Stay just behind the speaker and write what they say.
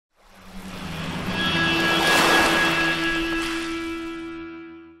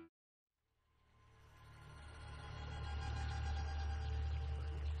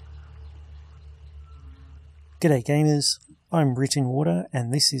G'day gamers, I'm Written Water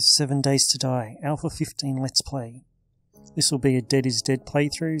and this is 7 Days to Die, Alpha 15 Let's Play. This will be a Dead is Dead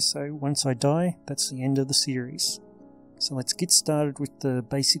playthrough, so once I die, that's the end of the series. So let's get started with the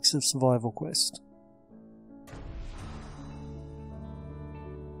basics of Survival Quest.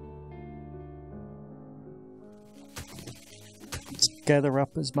 Let's gather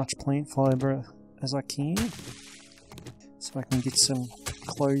up as much plant fibre as I can, so I can get some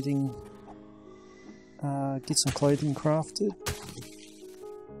clothing crafted.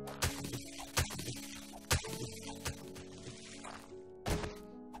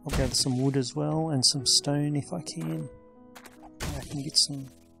 I'll gather some wood as well and some stone if I can. I can get some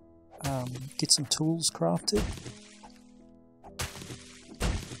tools crafted.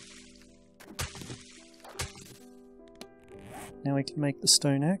 Now we can make the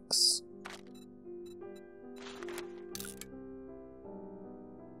stone axe.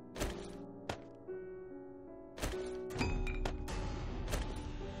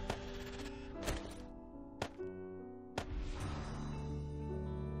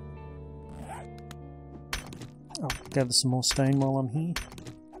 I'll gather some more stone while I'm here.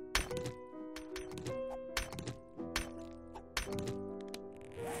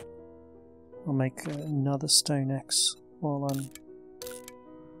 I'll make another stone axe while I'm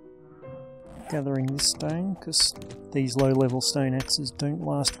gathering this stone, because these low level stone axes don't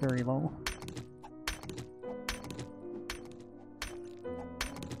last very long.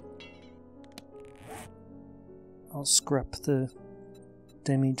 I'll scrap the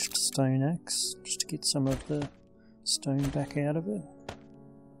damaged stone axe just to get some of the stone back out of it.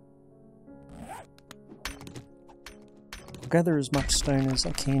 I'll gather as much stone as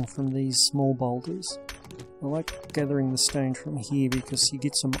I can from these small boulders. I like gathering the stone from here because you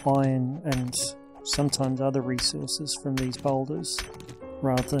get some iron and sometimes other resources from these boulders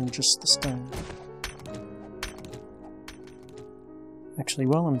rather than just the stone. Actually,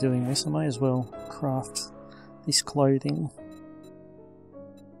 while I'm doing this, I may as well craft this clothing.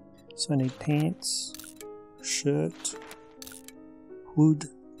 So I need pants, shirt, hood,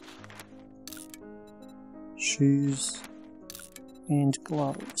 shoes, and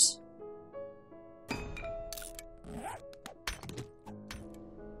gloves.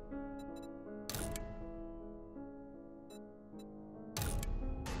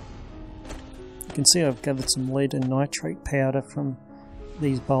 You can see I've gathered some lead and nitrate powder from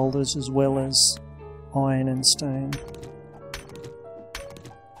these boulders as well as iron and stone.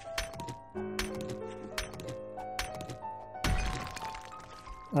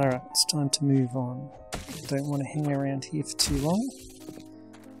 Alright, it's time to move on. Don't want to hang around here for too long.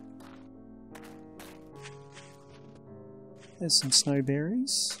 There's some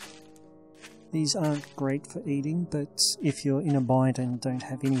snowberries. These aren't great for eating, but if you're in a bind and don't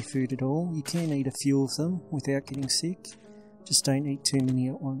have any food at all, you can eat a few of them without getting sick. Just don't eat too many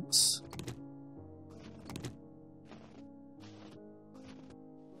at once.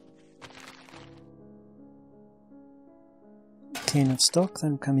 Can of stock,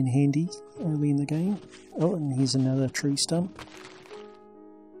 that'll come in handy early in the game. Oh, and here's another tree stump.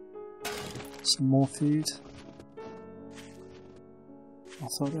 Some more food. I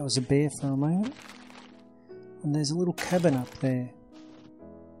thought that was a bear for a moment. And there's a little cabin up there.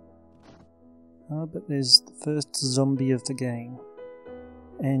 Oh, but there's the first zombie of the game.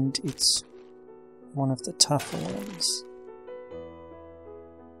 And it's one of the tougher ones.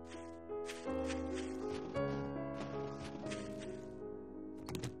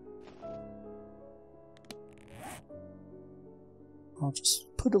 I'll just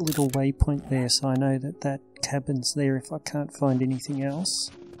put a little waypoint there so I know that that cabin's there if I can't find anything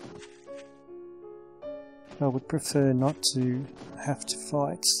else. I would prefer not to have to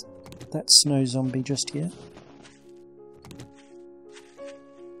fight that snow zombie just yet.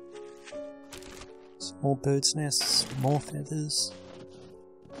 Some more bird's nests, more feathers.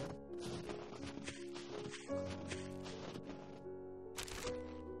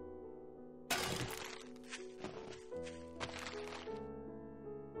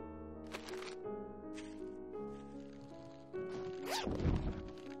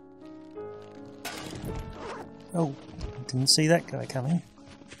 Oh, didn't see that guy coming.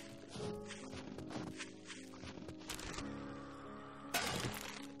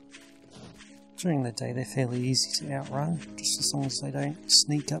 During the day they're fairly easy to outrun, just as long as they don't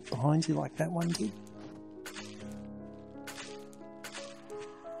sneak up behind you like that one did.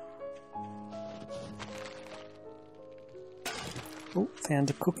 Oh, found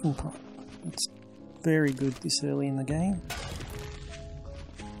a cooking pot. That's very good this early in the game.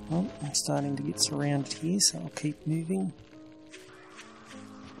 Well, I'm starting to get surrounded here, so I'll keep moving.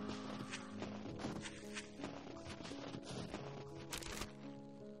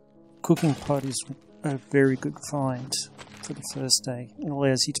 cooking pot is a very good find for the first day. It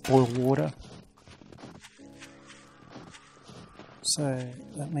allows you to boil water. So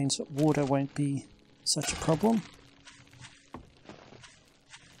that means that water won't be such a problem.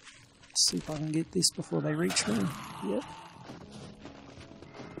 Let's see if I can get this before they reach me. Yep.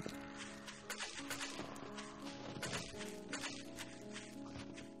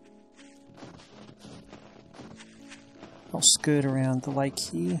 I'll skirt around the lake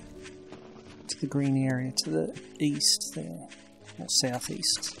here to the green area to the east there, or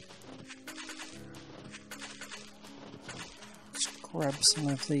southeast. Just grab some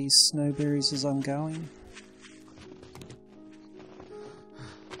of these snowberries as I'm going.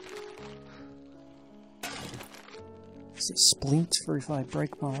 Is it splint for if I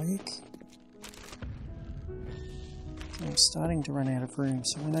break my leg? I'm starting to run out of room,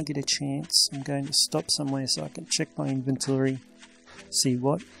 so when I get a chance I'm going to stop somewhere so I can check my inventory, see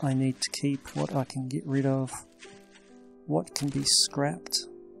what I need to keep, what I can get rid of, what can be scrapped.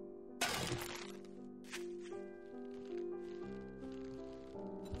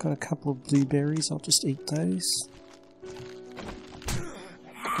 Got a couple of blueberries, I'll just eat those.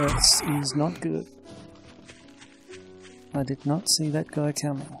 That is not good. I did not see that guy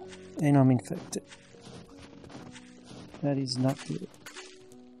coming, and I'm infected. That is not good.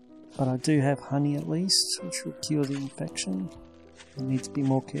 But I do have honey at least, which will cure the infection. I need to be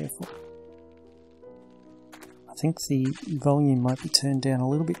more careful. I think the volume might be turned down a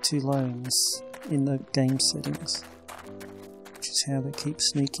little bit too low in the game settings, which is how they keep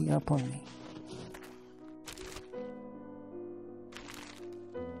sneaking up on me.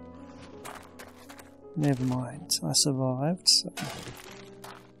 Never mind, I survived, so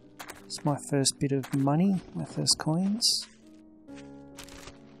it's my first bit of money, my first coins.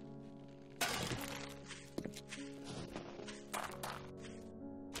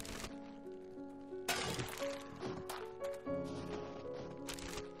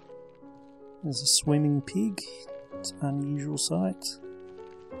 There's a swimming pig, it's an unusual sight.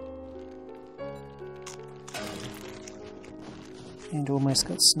 And almost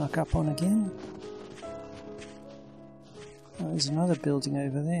got snuck up on again. Oh, there's another building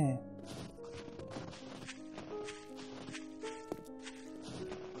over there.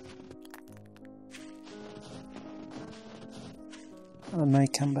 I may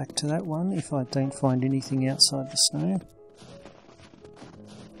come back to that one if I don't find anything outside the snow.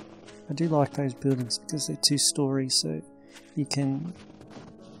 I do like those buildings because they're two-storey, so you can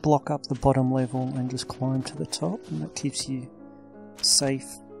block up the bottom level and just climb to the top, and that keeps you safe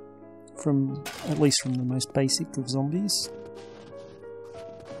from, at least from the most basic of zombies.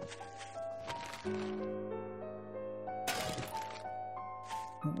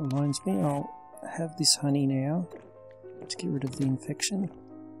 That reminds me, I'll have this honey now to get rid of the infection.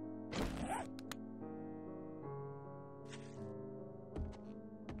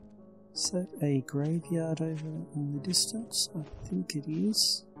 Is that a graveyard over in the distance? I think it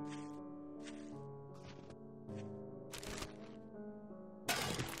is.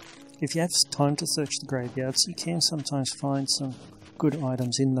 If you have time to search the graveyards, you can sometimes find some good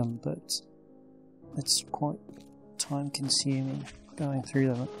items in them, but it's quite time consuming going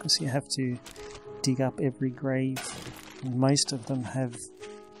through them because you have to dig up every grave, and most of them have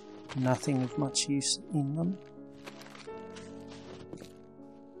nothing of much use in them.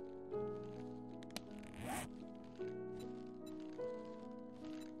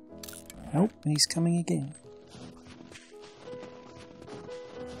 Nope, he's coming again.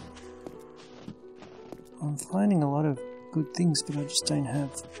 I'm finding a lot of good things, but I just don't have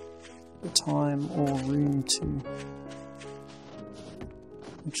the time or room to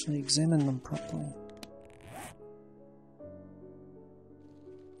actually examine them properly.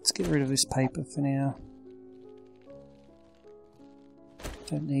 Let's get rid of this paper for now.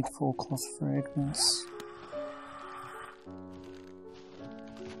 Don't need 4 cloth fragments.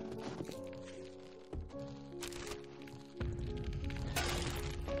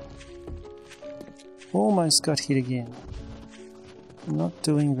 Almost got hit again. I'm not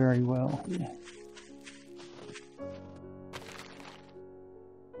doing very well here.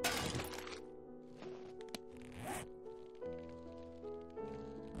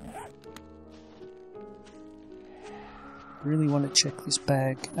 Really want to check this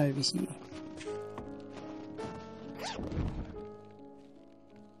bag over here.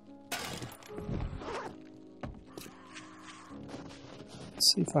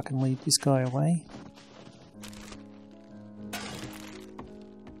 Let's see if I can lead this guy away.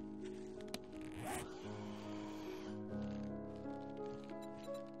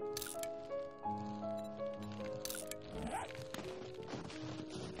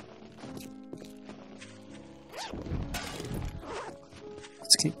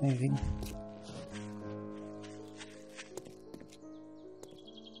 keep moving.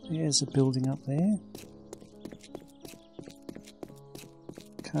 There's a building up there.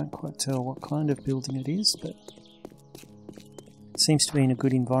 Can't quite tell what kind of building it is, but it seems to be in a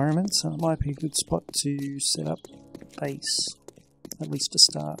good environment, so it might be a good spot to set up base, at least to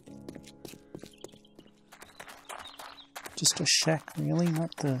start. Just a shack really,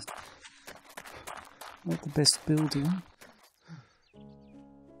 not the best building.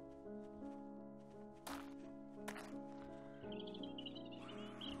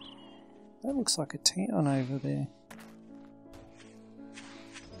 That looks like a town over there.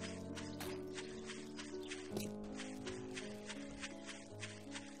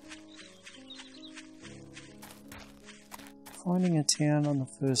 Finding a town on the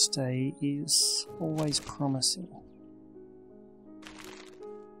first day is always promising.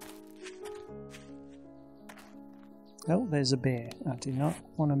 Oh, there's a bear. I do not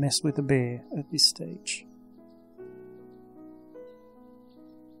want to mess with a bear at this stage.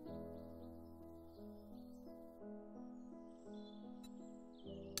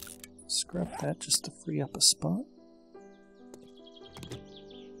 Scrap that just to free up a spot.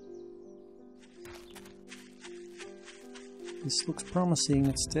 This looks promising.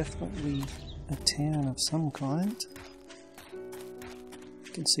 It's definitely a town of some kind.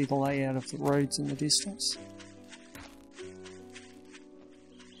 You can see the layout of the roads in the distance.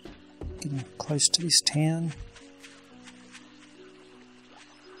 Getting close to this town.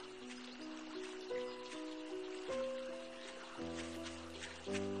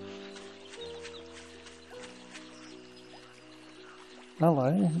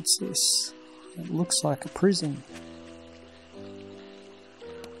 Hello, what's this? It looks like a prison.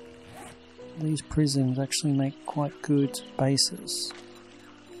 These prisons actually make quite good bases.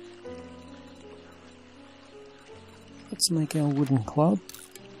 Let's make our wooden club.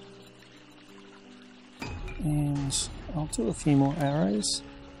 And I'll do a few more arrows.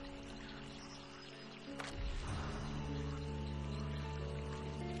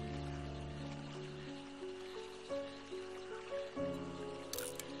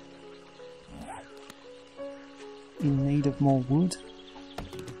 In need of more wood.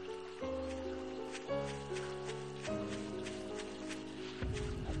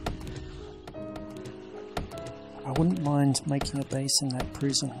 I wouldn't mind making a base in that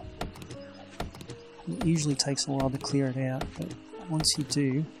prison. It usually takes a while to clear it out, but once you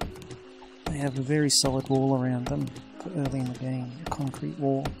do, they have a very solid wall around them for early in the game, a concrete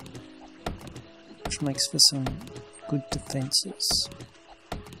wall, which makes for some good defences.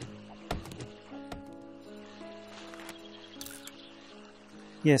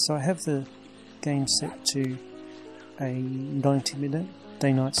 Yeah, so I have the game set to a 90-minute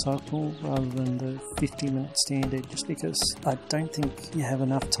day-night cycle rather than the 50-minute standard, just because I don't think you have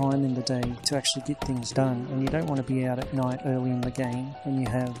enough time in the day to actually get things done, and you don't want to be out at night early in the game when you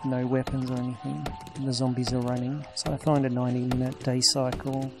have no weapons or anything and the zombies are running. So I find a 90-minute day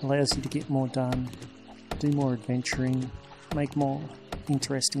cycle allows you to get more done, do more adventuring, make more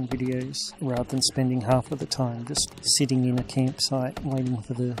interesting videos, rather than spending half of the time just sitting in a campsite waiting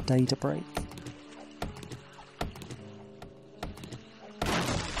for the day to break.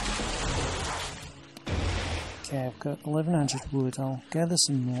 Okay, I've got 1100 wood. I'll gather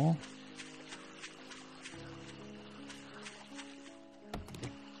some more.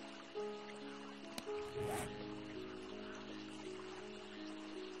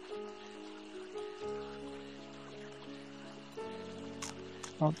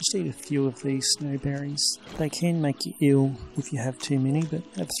 I'll just eat a few of these snowberries. They can make you ill if you have too many, but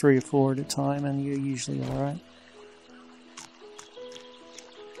have 3 or 4 at a time and you're usually alright.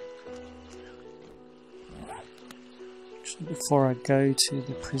 Actually, before I go to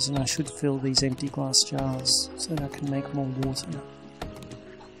the prison, I should fill these empty glass jars so that I can make more water.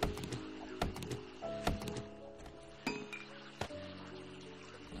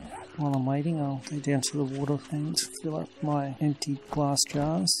 While I'm waiting, I'll go down to the water thing to fill up my empty glass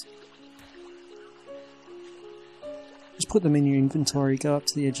jars. Just put them in your inventory, go up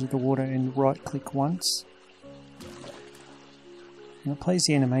to the edge of the water and right click once. And it plays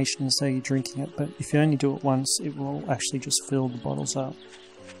the animation as though you're drinking it, but if you only do it once, it will actually just fill the bottles up.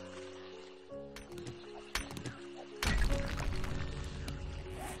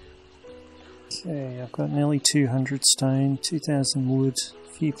 Okay, I've got nearly 200 stone, 2000 wood,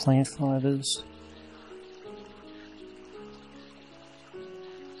 a few plant fibres.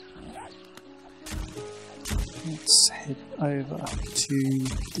 Let's head over to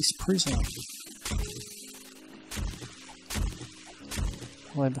this prison.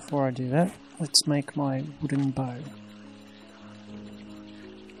 Although before I do that, let's make my wooden bow.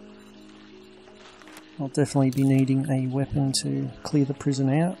 I'll definitely be needing a weapon to clear the prison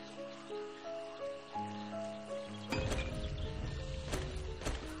out.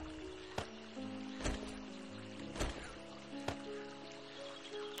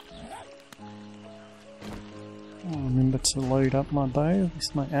 I'll remember to load up my bow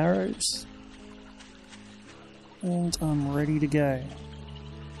with my arrows. And I'm ready to go.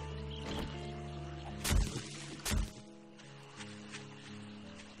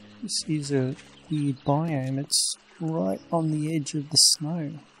 This is a weird biome, it's right on the edge of the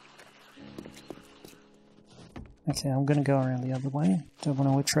snow. Okay, I'm going to go around the other way. Don't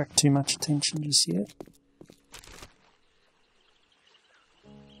want to attract too much attention just yet.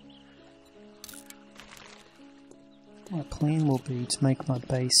 My plan will be to make my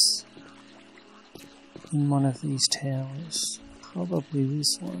base in one of these towers. Probably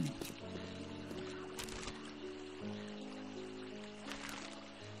this one.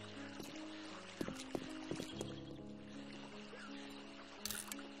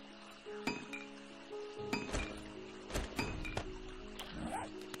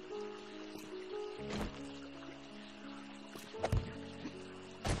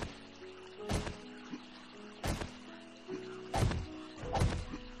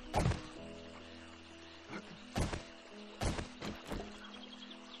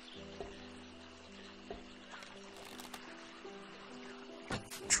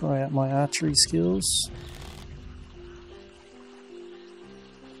 Try out my archery skills.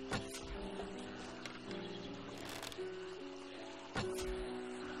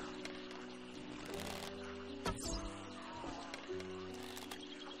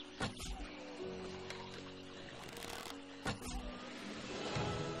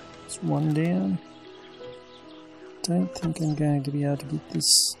 It's one down. Don't think I'm going to be able to get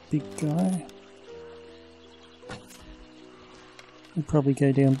this big guy. He'll probably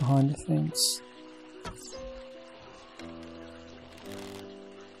go down behind the fence.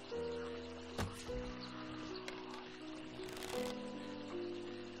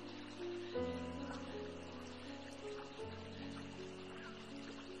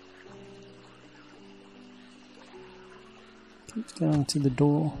 Keeps going to the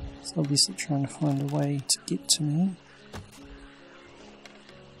door. It's obviously trying to find a way to get to me.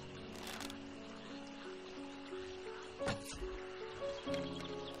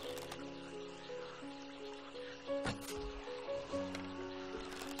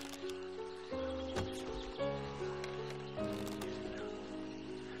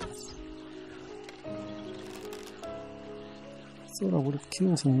 Thought I would have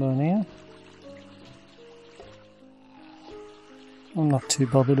killed him by now. I'm not too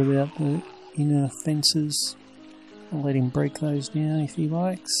bothered about the inner fences. I'll let him break those down if he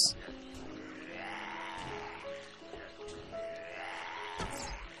likes.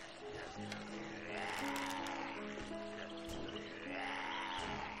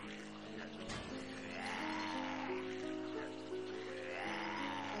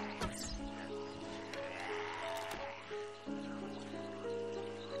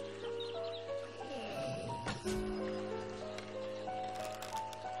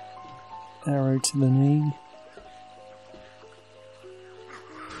 Arrow to the knee.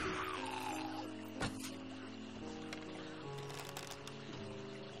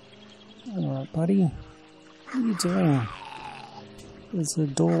 Alright, buddy. What are you doing? There's a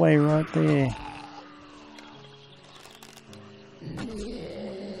doorway right there.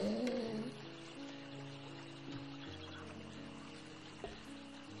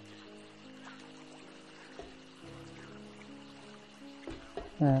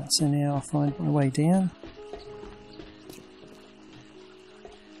 Alright, so now I'll find my way down.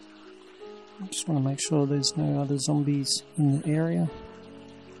 I just want to make sure there's no other zombies in the area.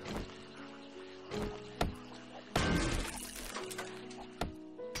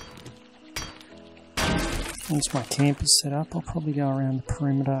 Once my camp is set up, I'll probably go around the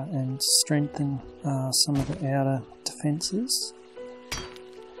perimeter and strengthen some of the outer defences.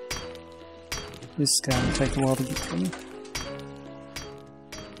 This is going to take a while to get through.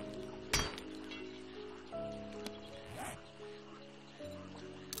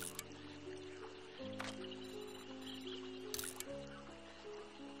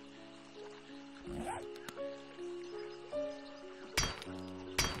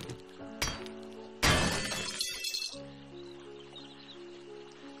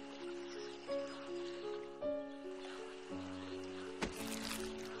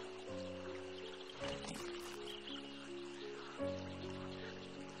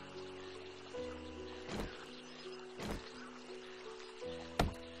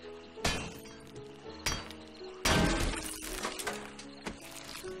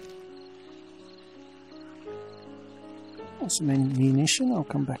 some ammunition. I'll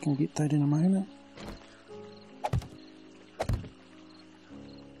come back and get that in a moment.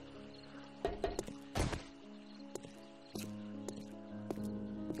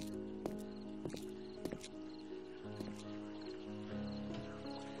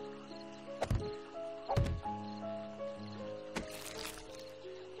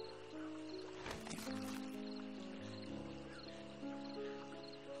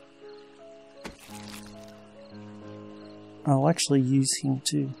 I'll actually use him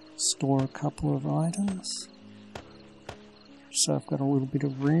to store a couple of items, so I've got a little bit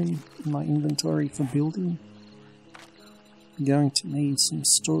of room in my inventory for building. I'm going to need some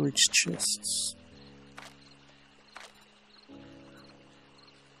storage chests.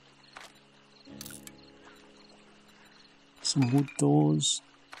 Some wood doors.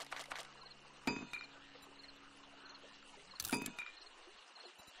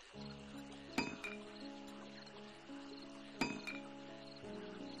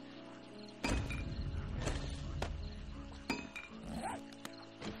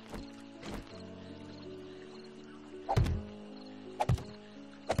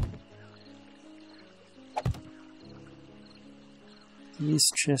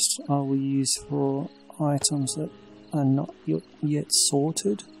 This chest I will use for items that are not yet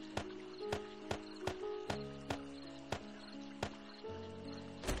sorted.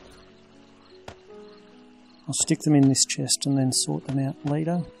 I'll stick them in this chest and then sort them out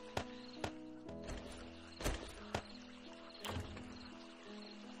later.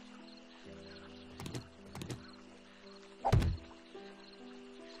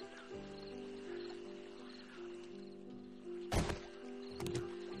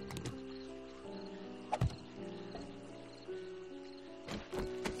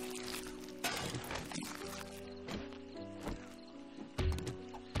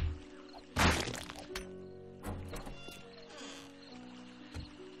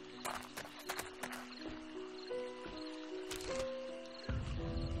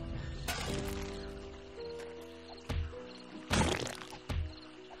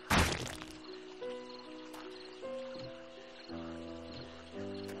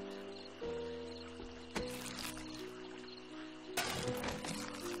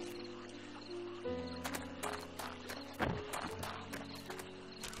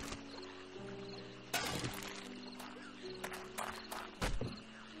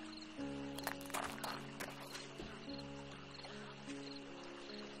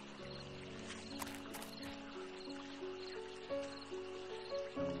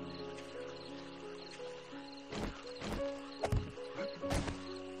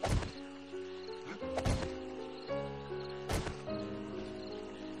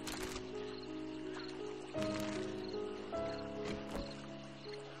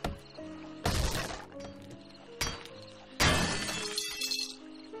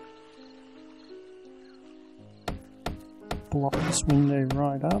 Block this window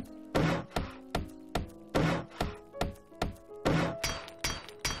right up.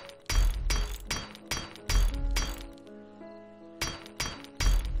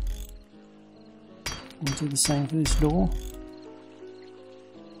 We'll do the same for this door.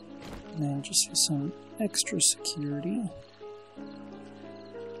 And then just for some extra security,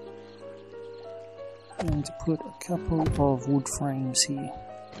 I'm going to put a couple of wood frames here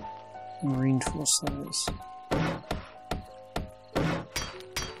and reinforce those.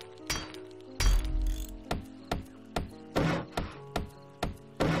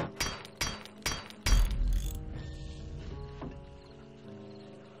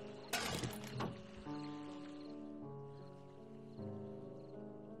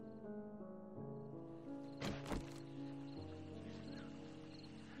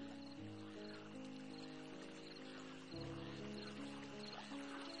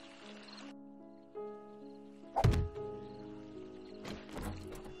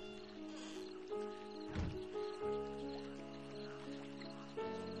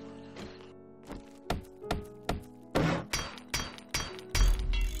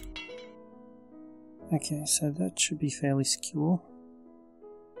 Okay, so that should be fairly secure.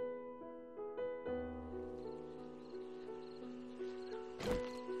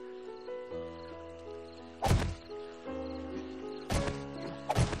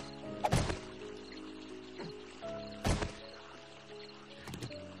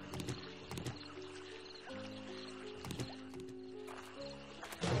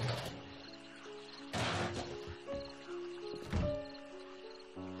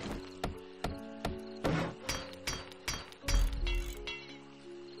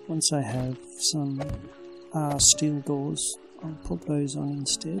 Once I have some steel doors, I'll put those on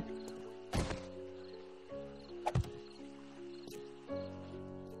instead.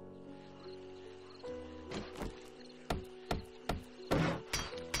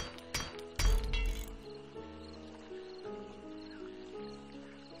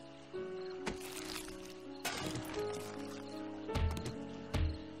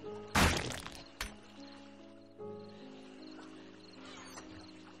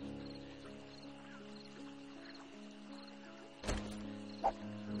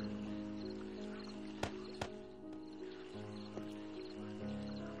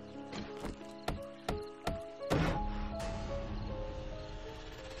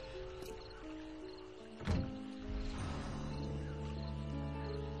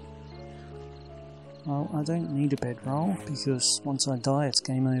 Well, I don't need a bedroll because once I die it's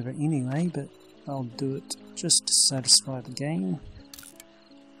game over anyway, but I'll do it just to satisfy the game.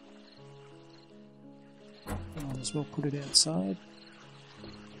 Might as well put it outside.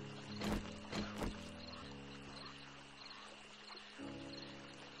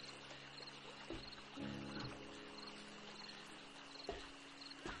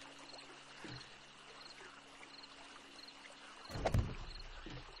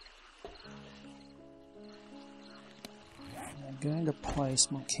 I'm going to place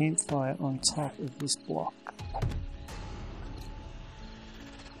my campfire on top of this block.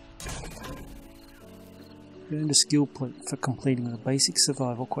 Earn a skill point for completing the basic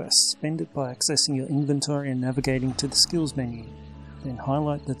survival quest. Spend it by accessing your inventory and navigating to the skills menu. Then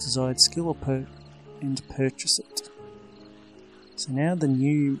highlight the desired skill and purchase it. So now the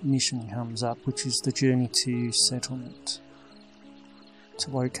new mission comes up, which is the journey to settlement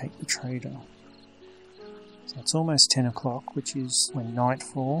to locate the trader. So it's almost 10 o'clock, which is when night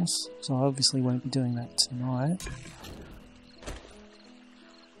falls, so I obviously won't be doing that tonight.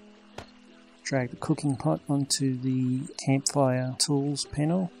 Drag the cooking pot onto the campfire tools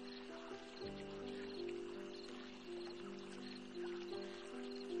panel.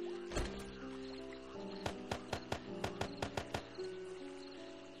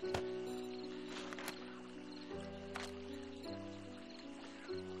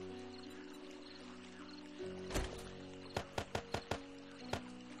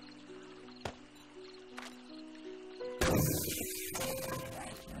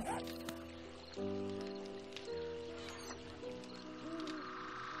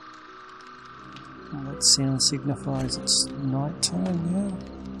 Well, that sound signifies it's night time now.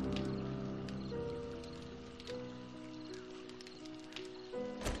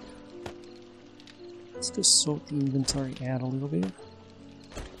 Let's just sort the inventory out a little bit.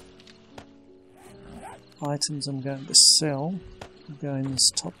 Items I'm going to sell will go in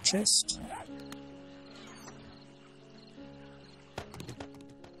this top chest.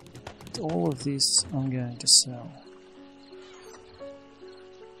 All of this I'm going to sell.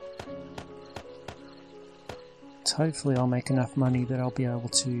 Hopefully I'll make enough money that I'll be able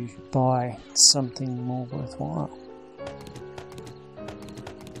to buy something more worthwhile.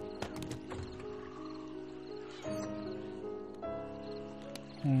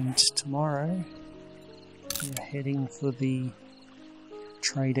 And tomorrow we're heading for the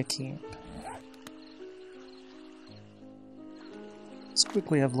trader camp. Let's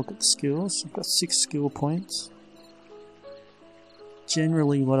quickly have a look at the skills. I've got 6 skill points.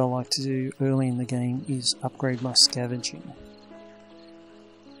 Generally what I like to do early in the game is upgrade my scavenging.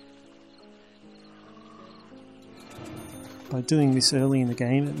 By doing this early in the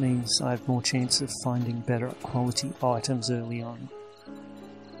game it means I have more chance of finding better quality items early on.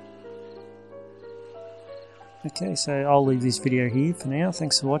 Okay, so I'll leave this video here for now.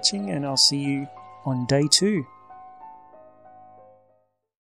 Thanks for watching and I'll see you on day 2.